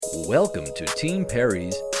Welcome to Team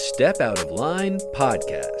Perry's Step Out of Line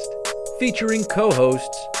podcast, featuring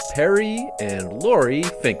co-hosts Perry and Lori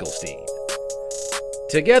Finkelstein.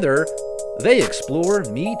 Together, they explore,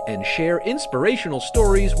 meet, and share inspirational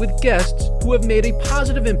stories with guests who have made a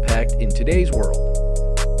positive impact in today's world.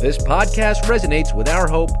 This podcast resonates with our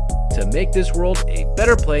hope to make this world a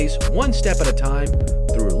better place one step at a time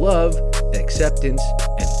through love, acceptance,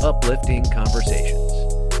 and uplifting conversations.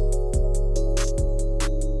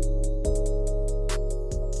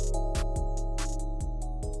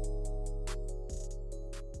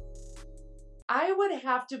 I would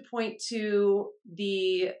have to point to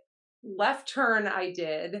the left turn I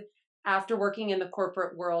did after working in the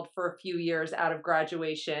corporate world for a few years out of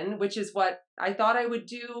graduation, which is what I thought I would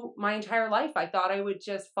do my entire life. I thought I would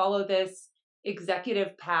just follow this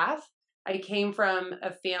executive path. I came from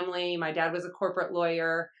a family, my dad was a corporate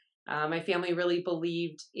lawyer. My family really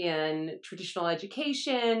believed in traditional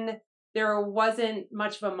education. There wasn't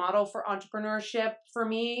much of a model for entrepreneurship for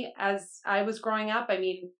me as I was growing up. I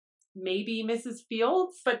mean, maybe Mrs.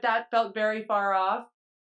 Fields, but that felt very far off.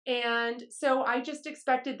 And so I just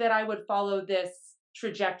expected that I would follow this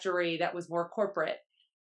trajectory that was more corporate.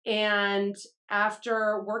 And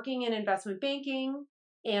after working in investment banking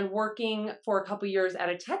and working for a couple years at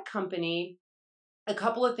a tech company, a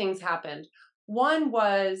couple of things happened. One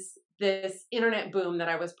was this internet boom that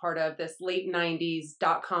I was part of, this late 90s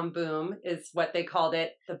 .com boom is what they called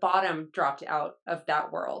it. The bottom dropped out of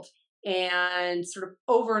that world. And sort of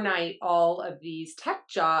overnight, all of these tech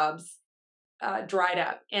jobs dried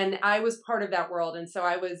up. And I was part of that world. And so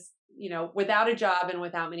I was, without a job and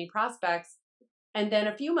without many prospects. And then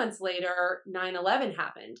a few months later, 9/11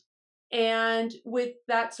 happened. And with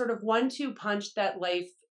that sort of 1-2 punch that life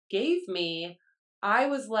gave me, I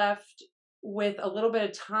was left with a little bit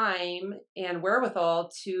of time and wherewithal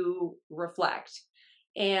to reflect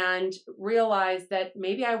and realize that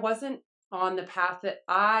maybe I wasn't on the path that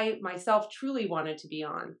I myself truly wanted to be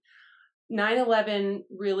on. 9/11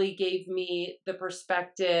 really gave me the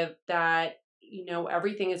perspective that,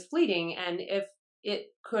 everything is fleeting. And if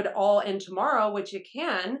it could all end tomorrow, which it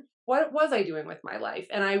can, what was I doing with my life?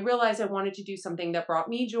 And I realized I wanted to do something that brought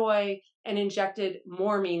me joy and injected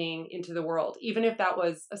more meaning into the world, even if that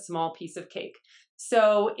was a small piece of cake.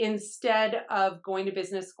 So instead of going to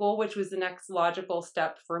business school, which was the next logical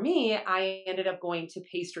step for me, I ended up going to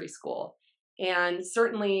pastry school. And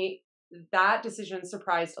certainly that decision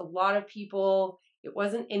surprised a lot of people. It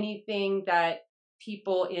wasn't anything that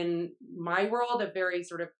people in my world, a very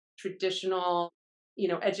sort of traditional,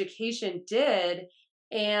 education did.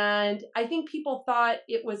 And I think people thought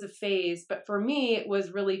it was a phase, but for me, it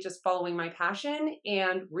was really just following my passion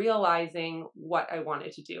and realizing what I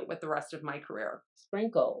wanted to do with the rest of my career.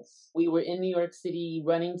 Sprinkles. We were in New York City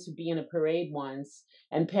running to be in a parade once,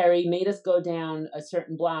 and Perry made us go down a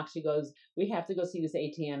certain block. She goes, "We have to go see this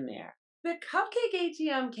ATM there." The cupcake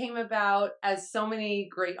ATM came about, as so many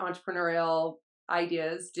great entrepreneurial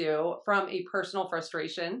ideas do, from a personal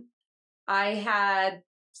frustration. I had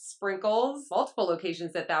Sprinkles, multiple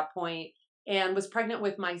locations at that point, and was pregnant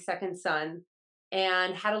with my second son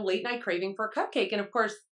and had a late night craving for a cupcake. And of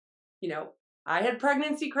course, I had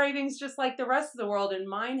pregnancy cravings just like the rest of the world, and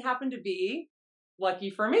mine happened to be, lucky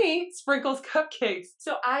for me, Sprinkles cupcakes.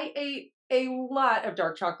 So I ate a lot of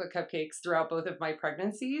dark chocolate cupcakes throughout both of my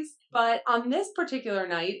pregnancies. But on this particular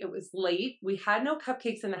night, it was late. We had no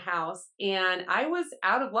cupcakes in the house, and I was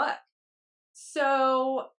out of luck.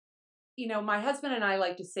 So my husband and I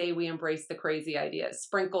like to say we embrace the crazy ideas.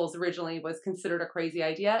 Sprinkles originally was considered a crazy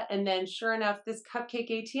idea. And then sure enough, this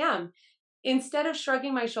cupcake ATM, instead of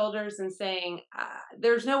shrugging my shoulders and saying,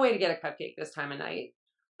 there's no way to get a cupcake this time of night,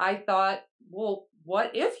 I thought, well,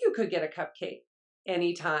 what if you could get a cupcake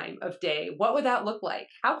any time of day? What would that look like?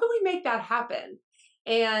 How can we make that happen?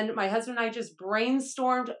 And my husband and I just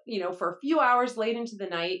brainstormed, for a few hours late into the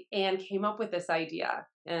night and came up with this idea.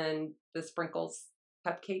 And the Sprinkles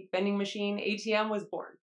cupcake vending machine ATM was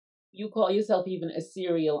born. You call yourself even a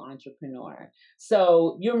serial entrepreneur.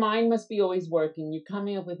 So your mind must be always working. You're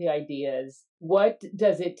coming up with the ideas. What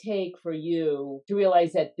does it take for you to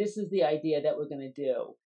realize that this is the idea that we're going to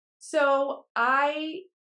do? So I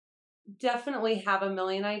definitely have a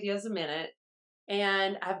million ideas a minute.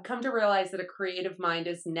 And I've come to realize that a creative mind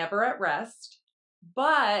is never at rest.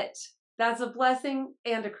 But that's a blessing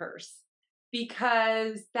and a curse,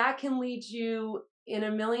 because that can lead you in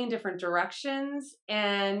a million different directions,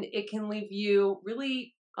 and it can leave you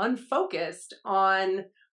really unfocused on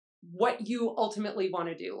what you ultimately want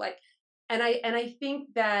to do. And I think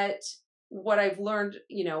that what I've learned,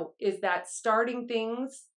 is that starting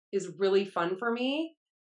things is really fun for me,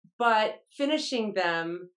 but finishing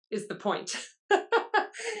them is the point.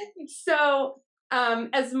 So,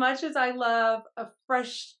 as much as I love a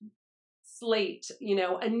fresh slate,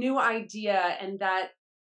 a new idea and that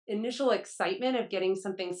initial excitement of getting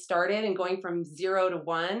something started and going from 0 to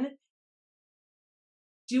 1,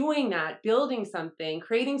 doing that, building something,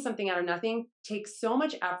 creating something out of nothing takes so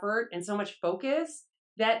much effort and so much focus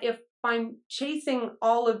that if I'm chasing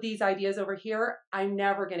all of these ideas over here, I'm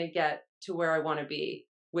never going to get to where I want to be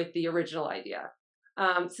with the original idea.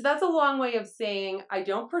 So that's a long way of saying I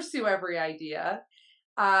don't pursue every idea.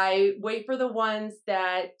 I wait for the ones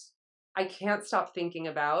that I can't stop thinking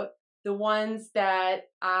about, the ones that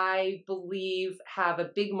I believe have a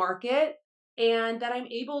big market and that I'm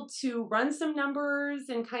able to run some numbers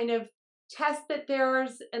and kind of test that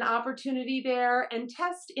there's an opportunity there and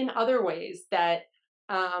test in other ways that,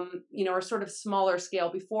 are sort of smaller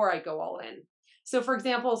scale before I go all in. So for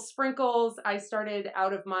example, Sprinkles, I started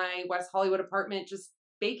out of my West Hollywood apartment just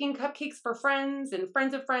baking cupcakes for friends and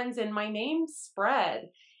friends of friends, and my name spread.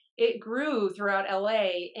 It grew throughout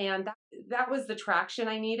LA, and that was the traction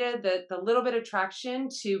I needed, the little bit of traction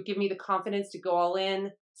to give me the confidence to go all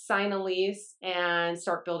in, sign a lease, and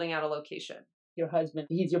start building out a location. Your husband,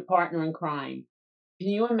 he's your partner in crime. Can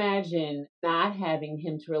you imagine not having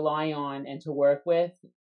him to rely on and to work with?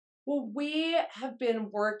 Well, we have been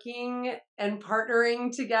working and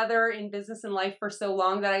partnering together in business and life for so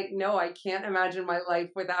long that I know I can't imagine my life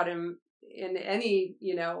without him in any,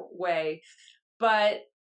 way. But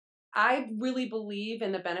I really believe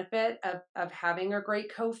in the benefit of having a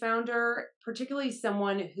great co-founder, particularly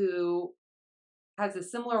someone who has a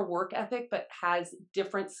similar work ethic but has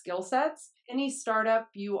different skill sets. Any startup,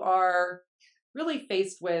 you are really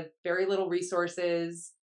faced with very little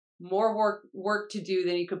resources, more work to do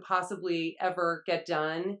than you could possibly ever get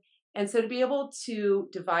done. And so to be able to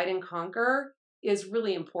divide and conquer is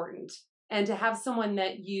really important. And to have someone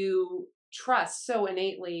that you trust so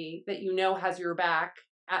innately that has your back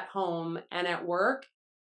at home and at work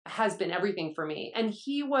has been everything for me. And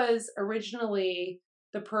he was originally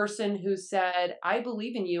the person who said, I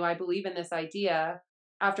believe in you. I believe in this idea.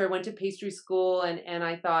 After I went to pastry school and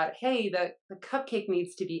I thought, hey, the cupcake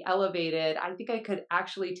needs to be elevated. I think I could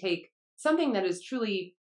actually take something that is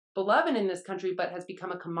truly beloved in this country, but has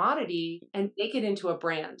become a commodity and make it into a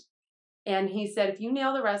brand. And he said, if you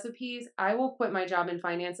nail the recipes, I will quit my job in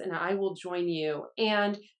finance and I will join you.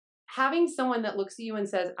 And having someone that looks at you and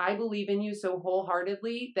says, I believe in you so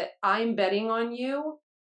wholeheartedly that I'm betting on you,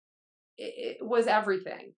 it was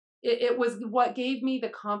everything. It was what gave me the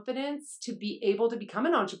confidence to be able to become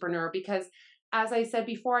an entrepreneur because, as I said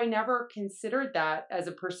before, I never considered that as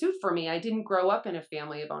a pursuit for me. I didn't grow up in a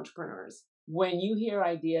family of entrepreneurs. When you hear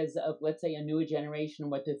ideas of, let's say, a newer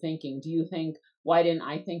generation, what they're thinking, do you think, why didn't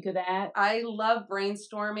I think of that? I love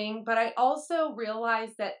brainstorming, but I also realize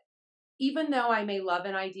that even though I may love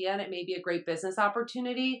an idea and it may be a great business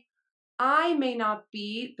opportunity, I may not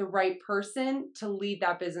be the right person to lead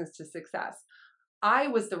that business to success. I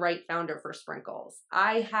was the right founder for Sprinkles.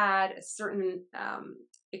 I had a certain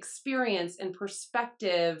experience and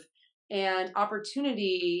perspective and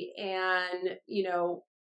opportunity and,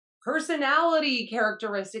 personality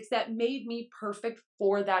characteristics that made me perfect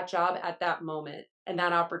for that job at that moment and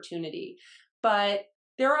that opportunity. But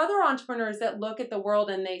there are other entrepreneurs that look at the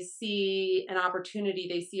world and they see an opportunity,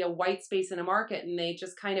 they see a white space in a market and they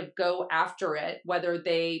just kind of go after it, whether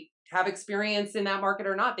they have experience in that market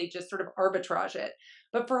or not. They just sort of arbitrage it.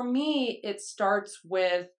 But for me, it starts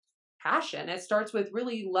with passion. It starts with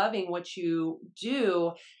really loving what you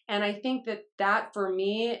do. And I think that for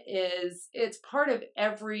me it's part of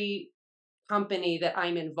every company that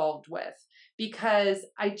I'm involved with, because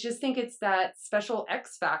I just think it's that special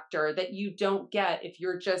X factor that you don't get if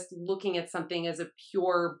you're just looking at something as a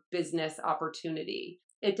pure business opportunity.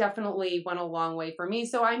 It definitely went a long way for me.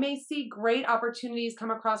 So I may see great opportunities come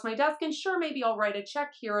across my desk, and sure, maybe I'll write a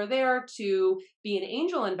check here or there to be an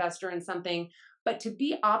angel investor in something. But to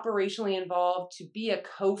be operationally involved, to be a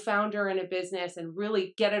co-founder in a business and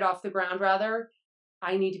really get it off the ground,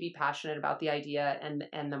 I need to be passionate about the idea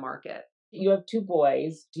and the market. You have 2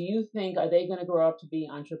 boys. Do you think, are they going to grow up to be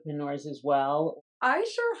entrepreneurs as well? I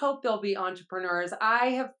sure hope they'll be entrepreneurs. I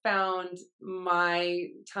have found my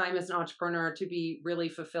time as an entrepreneur to be really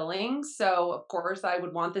fulfilling. So, of course, I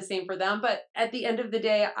would want the same for them. But at the end of the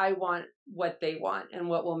day, I want what they want and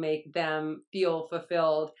what will make them feel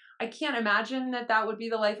fulfilled. I can't imagine that would be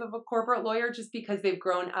the life of a corporate lawyer just because they've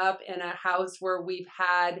grown up in a house where we've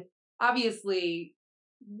had, obviously,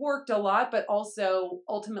 worked a lot, but also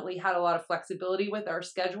ultimately had a lot of flexibility with our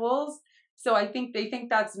schedules. So I think they think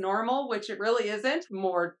that's normal, which it really isn't.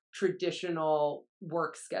 More traditional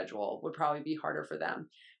work schedule would probably be harder for them.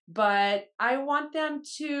 but I want them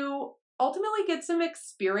to ultimately get some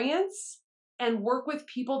experience and work with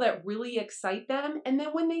people that really excite them. And then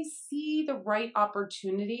when they see the right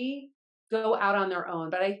opportunity, go out on their own.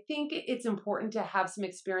 But I think it's important to have some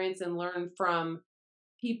experience and learn from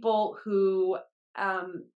people who,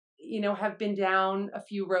 um, have been down a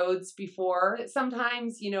few roads before.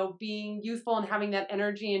 Sometimes, being youthful and having that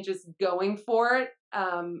energy and just going for it,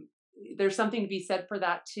 there's something to be said for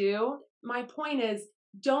that too. My point is,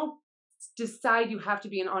 don't decide you have to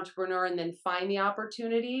be an entrepreneur and then find the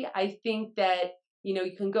opportunity. I think that, you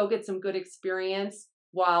can go get some good experience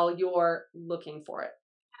while you're looking for it.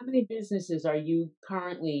 How many businesses are you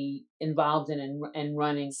currently involved in and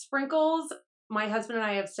running? Sprinkles, my husband and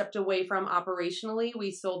I have stepped away from operationally.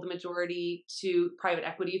 We sold the majority to private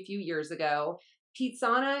equity a few years ago.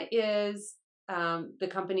 Pizzana is the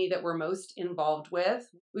company that we're most involved with.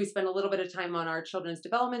 We spend a little bit of time on our Children's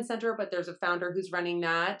Development Center, but there's a founder who's running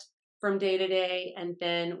that from day to day. And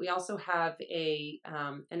then we also have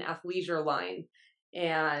an athleisure line.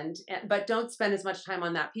 But don't spend as much time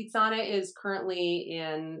on that. Pizzana is currently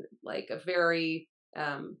in like a very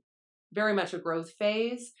much a growth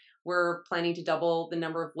phase. We're planning to double the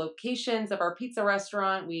number of locations of our pizza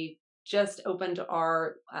restaurant. We just opened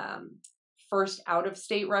our first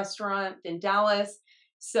out-of-state restaurant in Dallas.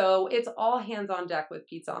 So it's all hands on deck with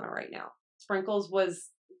Pizzana right now. Sprinkles was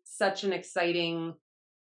such an exciting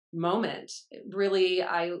moment. Really,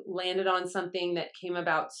 I landed on something that came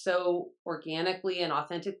about so organically and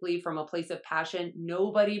authentically from a place of passion.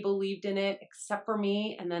 Nobody believed in it except for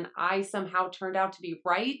me. And then I somehow turned out to be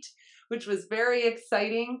right, which was very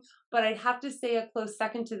exciting. But I'd have to say a close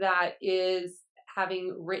second to that is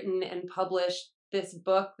having written and published this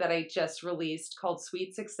book that I just released called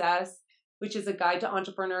Sweet Success, which is a guide to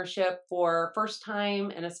entrepreneurship for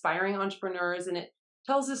first-time and aspiring entrepreneurs. And it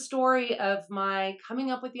tells the story of my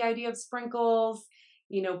coming up with the idea of Sprinkles,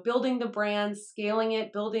 building the brand, scaling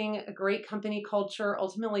it, building a great company culture,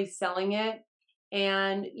 ultimately selling it.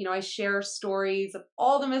 And, I share stories of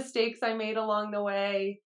all the mistakes I made along the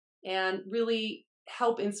way and really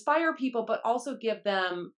help inspire people, but also give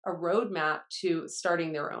them a roadmap to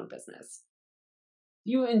starting their own business.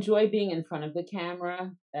 Do you enjoy being in front of the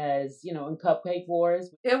camera as, in Cupcake Wars?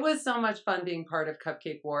 It was so much fun being part of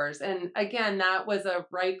Cupcake Wars. And again, that was a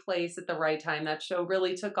right place at the right time. That show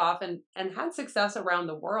really took off and had success around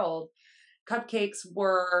the world. Cupcakes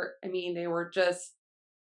were, they were just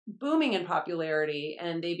booming in popularity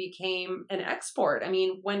and they became an export.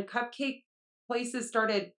 When cupcake places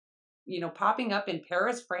started, popping up in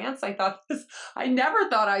Paris, France, I never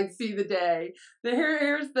thought I'd see the day.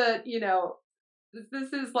 Here's the,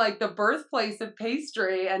 this is like the birthplace of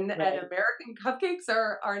pastry and American cupcakes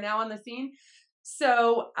are now on the scene.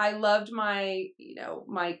 So I loved my,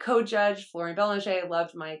 my co-judge, Florian Belanger. I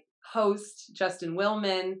loved my host, Justin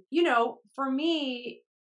Willman. For me,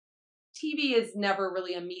 TV is never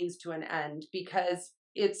really a means to an end because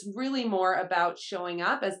it's really more about showing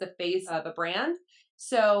up as the face of a brand.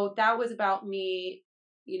 So that was about me,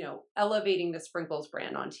 elevating the Sprinkles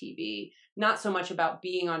brand on TV, not so much about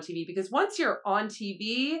being on TV, because once you're on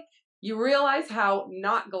TV, you realize how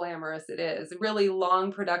not glamorous it is. Really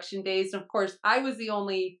long production days. And of course, I was the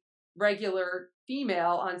only regular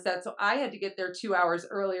female on set, so I had to get there 2 hours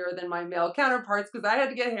earlier than my male counterparts because I had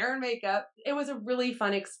to get hair and makeup. It was a really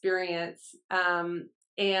fun experience.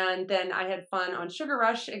 And then I had fun on Sugar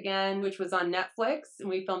Rush again, which was on Netflix. And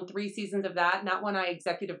we filmed 3 seasons of that. And that one I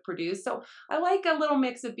executive produced. So I like a little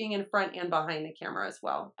mix of being in front and behind the camera as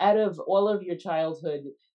well. Out of all of your childhood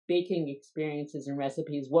baking experiences and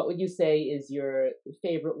recipes, what would you say is your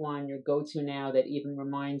favorite one, your go-to now that even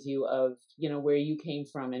reminds you of, where you came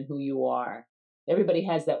from and who you are? Everybody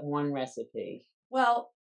has that one recipe.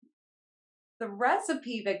 Well, the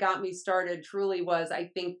recipe that got me started truly was,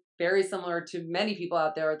 I think, very similar to many people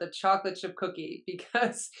out there, the chocolate chip cookie,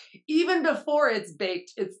 because even before it's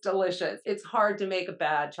baked, it's delicious. It's hard to make a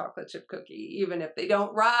bad chocolate chip cookie. Even if they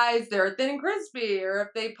don't rise, they're thin and crispy, or if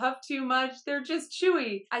they puff too much, they're just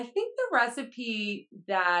chewy. I think the recipe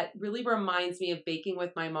that really reminds me of baking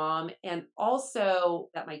with my mom, and also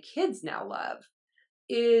that my kids now love,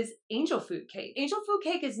 is angel food cake. Angel food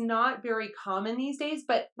cake is not very common these days,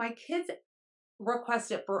 but my kids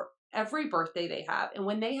request it for every birthday they have. And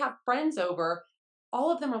when they have friends over, all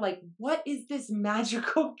of them are like, what is this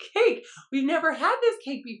magical cake? We've never had this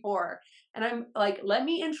cake before. And I'm like, let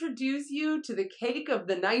me introduce you to the cake of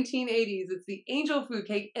the 1980s. It's the angel food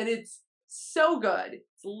cake, and it's so good.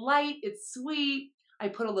 It's light, it's sweet. I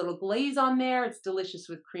put a little glaze on there. It's delicious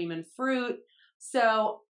with cream and fruit.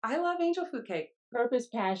 So I love angel food cake. Purpose,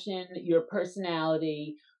 passion, your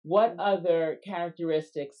personality, What other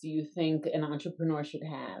characteristics do you think an entrepreneur should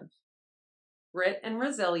have? Grit and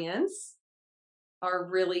resilience are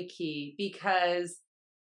really key because,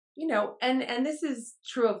 and this is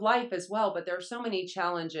true of life as well, but there are so many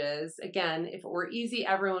challenges. Again, if it were easy,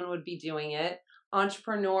 everyone would be doing it.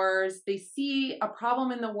 Entrepreneurs, they see a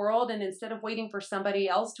problem in the world, and instead of waiting for somebody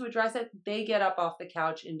else to address it, they get up off the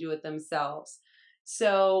couch and do it themselves.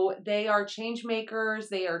 So they are change makers,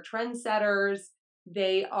 they are trendsetters,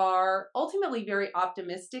 they are ultimately very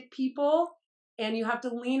optimistic people. And you have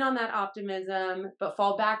to lean on that optimism, but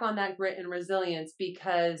fall back on that grit and resilience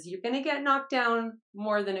because you're going to get knocked down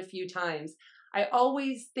more than a few times. I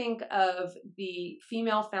always think of the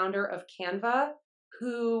female founder of Canva,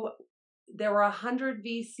 who there were 100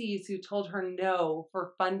 VCs who told her no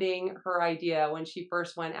for funding her idea when she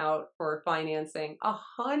first went out for financing.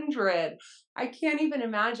 100. I can't even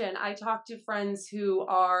imagine. I talk to friends who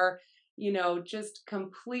are just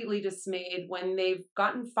completely dismayed when they've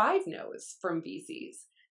gotten 5 no's from VCs.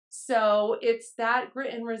 So it's that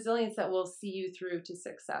grit and resilience that will see you through to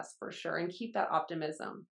success for sure, and keep that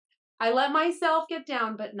optimism. I let myself get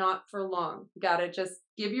down, but not for long. Got to just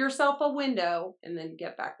give yourself a window and then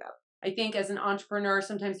get back up. I think as an entrepreneur,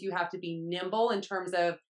 sometimes you have to be nimble in terms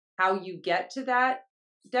of how you get to that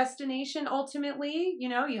destination ultimately.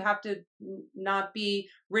 You have to not be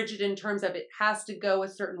rigid in terms of it has to go a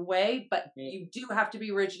certain way, but you do have to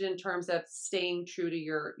be rigid in terms of staying true to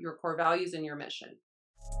your core values and your mission.